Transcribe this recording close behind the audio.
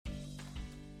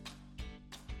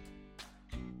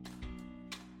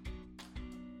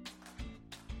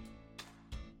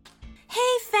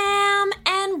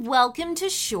and welcome to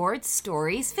Short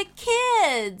Stories for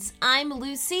Kids. I'm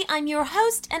Lucy, I'm your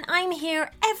host, and I'm here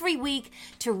every week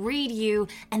to read you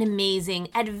an amazing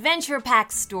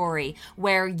adventure-packed story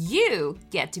where you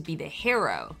get to be the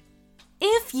hero.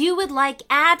 If you would like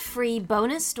ad-free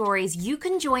bonus stories, you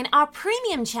can join our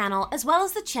premium channel as well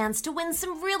as the chance to win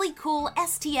some really cool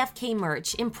STFK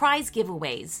merch in prize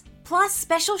giveaways. Plus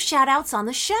special shout-outs on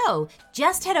the show.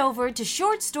 Just head over to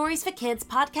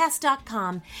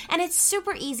shortstoriesforkidspodcast.com and it's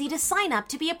super easy to sign up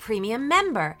to be a premium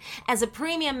member. As a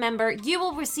premium member, you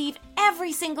will receive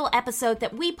every single episode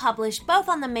that we publish both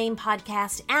on the main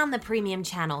podcast and the premium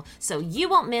channel, so you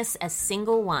won't miss a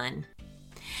single one.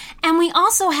 And we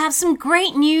also have some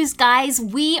great news, guys.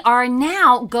 We are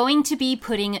now going to be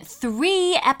putting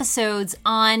 3 episodes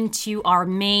onto our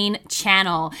main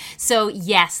channel. So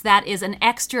yes, that is an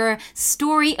extra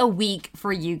story a week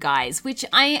for you guys, which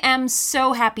I am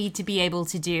so happy to be able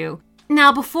to do.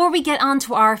 Now, before we get on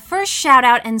to our first shout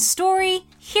out and story,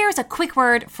 here's a quick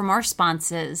word from our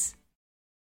sponsors.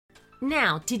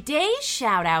 Now, today's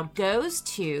shout out goes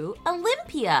to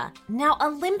Olympia. Now,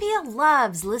 Olympia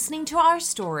loves listening to our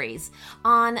stories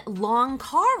on long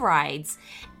car rides.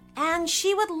 And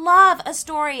she would love a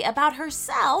story about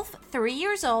herself, 3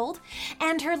 years old,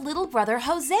 and her little brother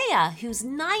Hosea, who's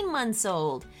 9 months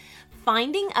old,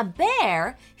 finding a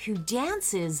bear who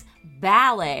dances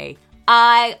ballet.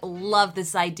 I love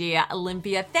this idea,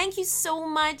 Olympia. Thank you so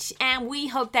much, and we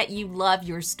hope that you love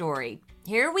your story.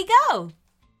 Here we go.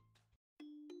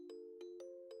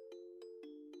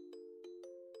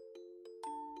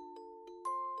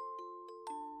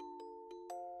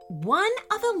 One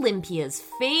of Olympia's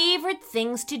favorite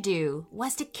things to do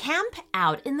was to camp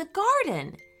out in the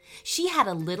garden. She had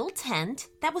a little tent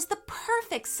that was the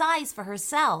perfect size for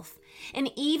herself and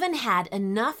even had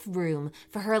enough room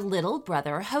for her little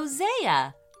brother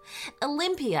Hosea.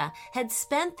 Olympia had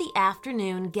spent the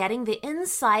afternoon getting the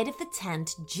inside of the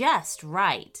tent just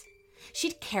right.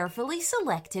 She'd carefully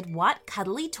selected what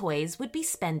cuddly toys would be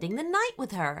spending the night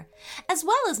with her, as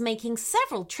well as making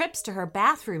several trips to her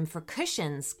bathroom for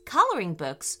cushions, coloring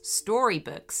books,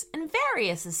 storybooks, and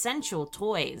various essential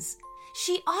toys.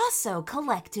 She also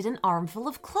collected an armful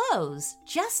of clothes,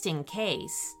 just in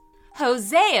case.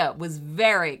 Hosea was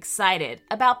very excited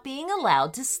about being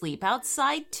allowed to sleep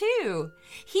outside too.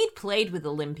 He'd played with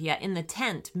Olympia in the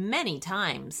tent many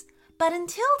times, but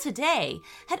until today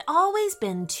had always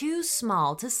been too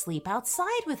small to sleep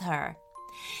outside with her.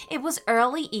 It was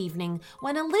early evening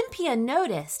when Olympia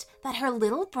noticed that her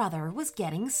little brother was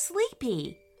getting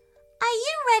sleepy. "Are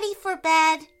you ready for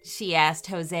bed?" she asked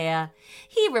Hosea.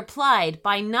 He replied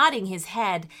by nodding his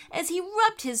head as he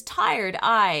rubbed his tired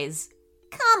eyes.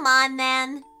 "Come on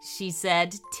then," she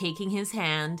said, taking his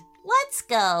hand. "Let's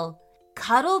go."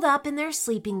 Cuddled up in their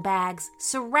sleeping bags,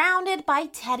 surrounded by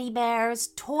teddy bears,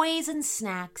 toys, and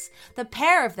snacks, the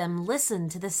pair of them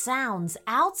listened to the sounds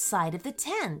outside of the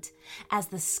tent as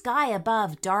the sky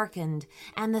above darkened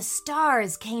and the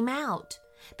stars came out.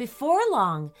 Before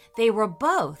long, they were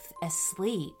both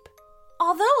asleep.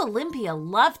 Although Olympia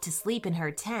loved to sleep in her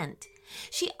tent,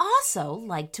 she also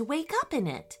liked to wake up in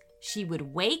it. She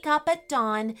would wake up at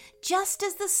dawn just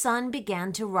as the sun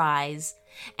began to rise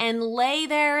and lay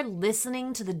there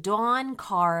listening to the dawn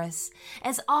chorus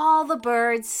as all the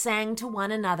birds sang to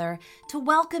one another to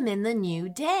welcome in the new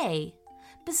day.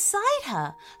 Beside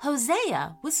her,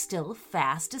 Hosea was still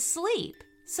fast asleep,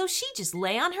 so she just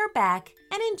lay on her back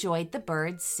and enjoyed the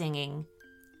birds singing.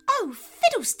 "Oh,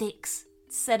 fiddlesticks,"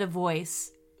 said a voice.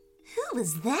 "Who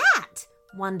was that?"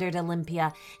 wondered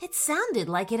Olympia. It sounded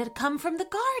like it had come from the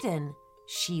garden.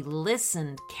 She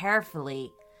listened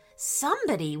carefully.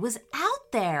 Somebody was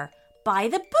out there, by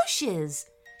the bushes.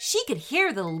 She could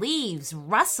hear the leaves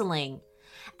rustling.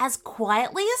 As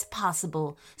quietly as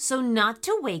possible, so not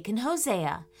to waken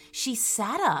Hosea, she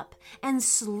sat up and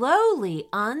slowly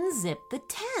unzipped the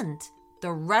tent.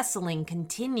 The rustling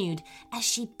continued as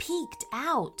she peeked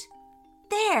out.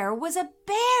 There was a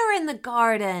bear in the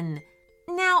garden.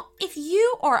 Now, if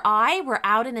you or I were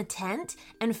out in a tent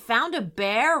and found a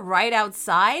bear right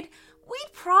outside,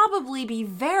 we'd probably be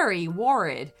very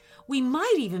worried. We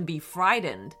might even be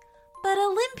frightened. But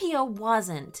Olympia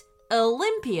wasn't.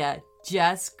 Olympia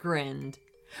just grinned.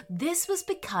 This was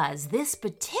because this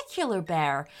particular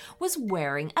bear was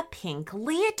wearing a pink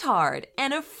leotard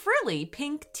and a frilly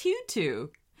pink tutu.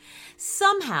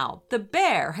 Somehow, the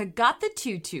bear had got the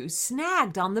tutu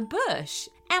snagged on the bush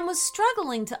and was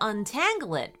struggling to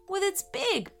untangle it with its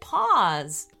big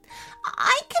paws.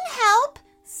 "I can help,"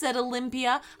 said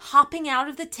Olympia, hopping out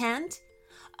of the tent.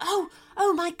 Oh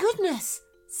my goodness,"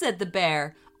 said the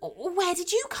bear. "Where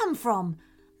did you come from?"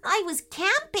 I was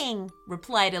camping,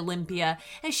 replied Olympia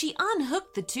as she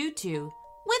unhooked the tutu,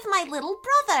 with my little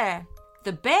brother.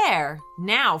 The bear,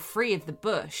 now free of the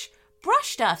bush,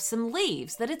 brushed off some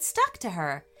leaves that had stuck to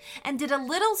her and did a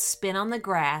little spin on the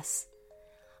grass.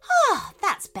 "Oh,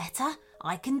 that's better.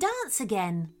 I can dance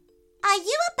again." "Are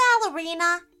you a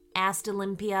ballerina?" asked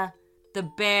Olympia. The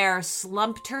bear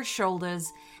slumped her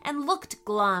shoulders and looked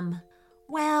glum.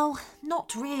 "Well,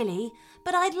 not really,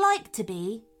 but I'd like to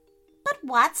be." "But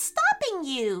what's stopping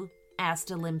you?"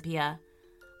 asked Olympia.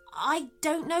 "I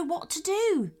don't know what to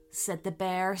do," said the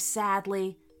bear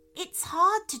sadly. "It's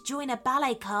hard to join a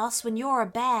ballet class when you're a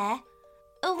bear."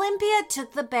 Olympia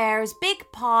took the bear's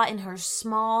big paw in her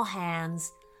small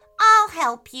hands. "I'll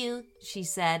help you," she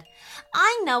said.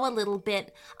 "I know a little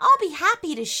bit. I'll be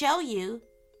happy to show you."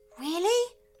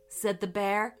 "Really?" said the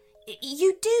bear.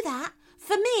 "You do that?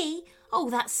 For me? Oh,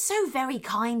 that's so very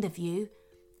kind of you."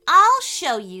 "I'll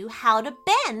show you how to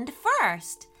bend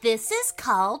first. This is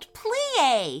called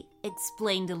plie,"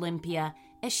 explained Olympia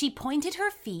as she pointed her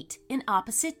feet in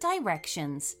opposite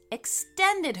directions,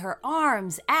 extended her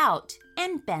arms out,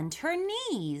 and bent her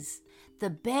knees.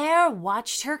 The bear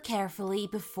watched her carefully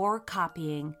before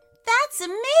copying. "That's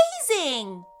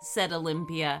amazing," said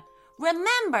Olympia.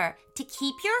 "Remember to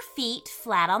keep your feet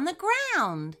flat on the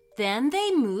ground." Then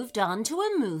they moved on to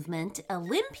a movement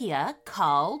Olympia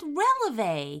called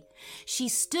releve. She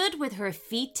stood with her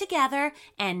feet together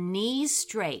and knees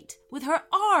straight, with her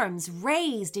arms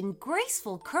raised in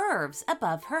graceful curves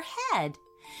above her head.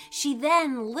 She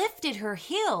then lifted her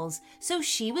heels so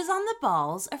she was on the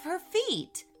balls of her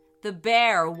feet. The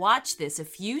bear watched this a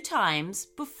few times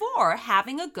before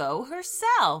having a go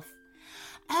herself.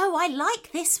 "Oh, I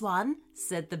like this one,"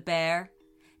 said the bear.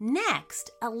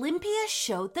 Next, Olympia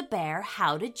showed the bear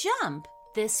how to jump.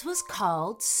 This was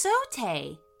called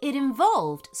saute. It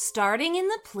involved starting in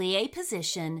the plie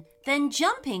position, then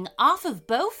jumping off of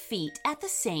both feet at the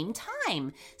same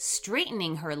time,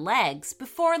 straightening her legs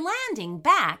before landing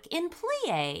back in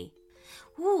plie.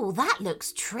 "Ooh, that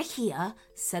looks trickier,"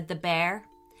 said the bear.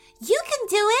 "You can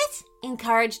do it,"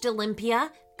 encouraged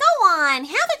Olympia. "Go on,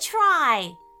 have a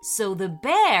try." So the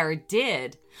bear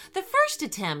did. The first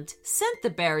attempt sent the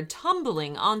bear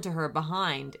tumbling onto her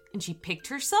behind, and she picked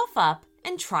herself up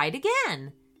and tried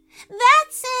again.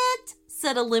 "That's it,"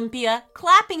 said Olympia,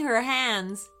 clapping her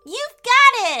hands. "You've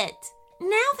got it."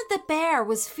 Now that the bear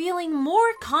was feeling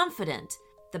more confident,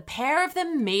 the pair of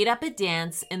them made up a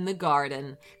dance in the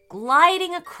garden,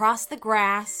 gliding across the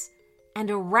grass and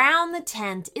around the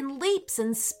tent in leaps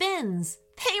and spins.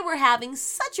 They were having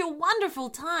such a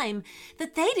wonderful time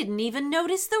that they didn't even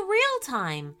notice the real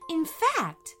time. In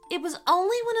fact, it was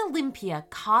only when Olympia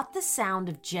caught the sound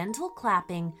of gentle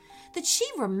clapping that she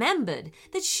remembered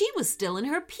that she was still in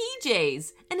her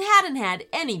PJs and hadn't had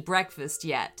any breakfast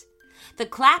yet. The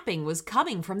clapping was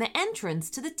coming from the entrance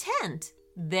to the tent.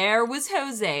 There was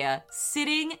Hosea,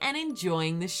 sitting and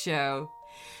enjoying the show.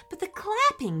 But the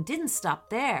clapping didn't stop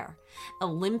there.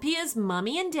 Olympia's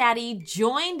mummy and daddy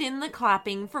joined in the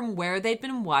clapping from where they'd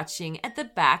been watching at the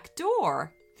back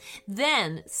door.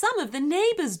 Then some of the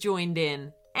neighbors joined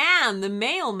in, and the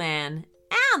mailman,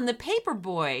 and the paper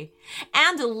boy,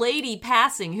 and a lady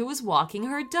passing who was walking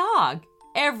her dog.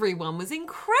 Everyone was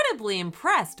incredibly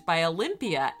impressed by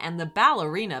Olympia and the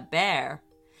ballerina bear.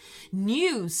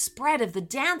 News spread of the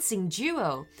dancing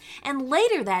duo, and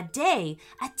later that day,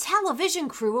 a television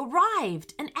crew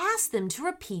arrived and asked them to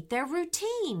repeat their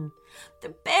routine.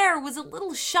 The bear was a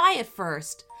little shy at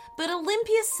first, but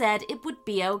Olympia said it would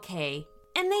be okay,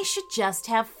 and they should just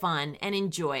have fun and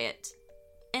enjoy it.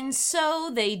 And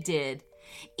so they did.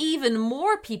 Even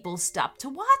more people stopped to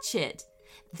watch it.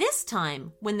 This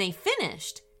time, when they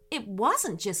finished, it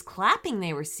wasn't just clapping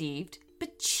they received,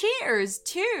 but cheers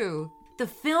too. The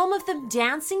film of them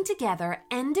dancing together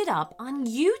ended up on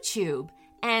YouTube,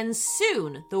 and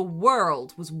soon the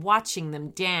world was watching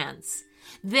them dance.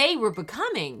 They were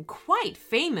becoming quite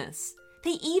famous.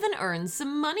 They even earned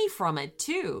some money from it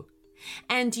too.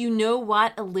 And you know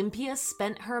what Olympia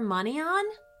spent her money on?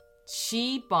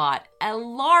 She bought a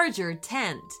larger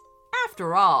tent.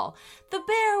 After all, the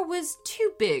bear was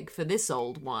too big for this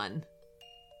old one.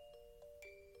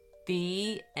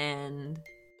 The end.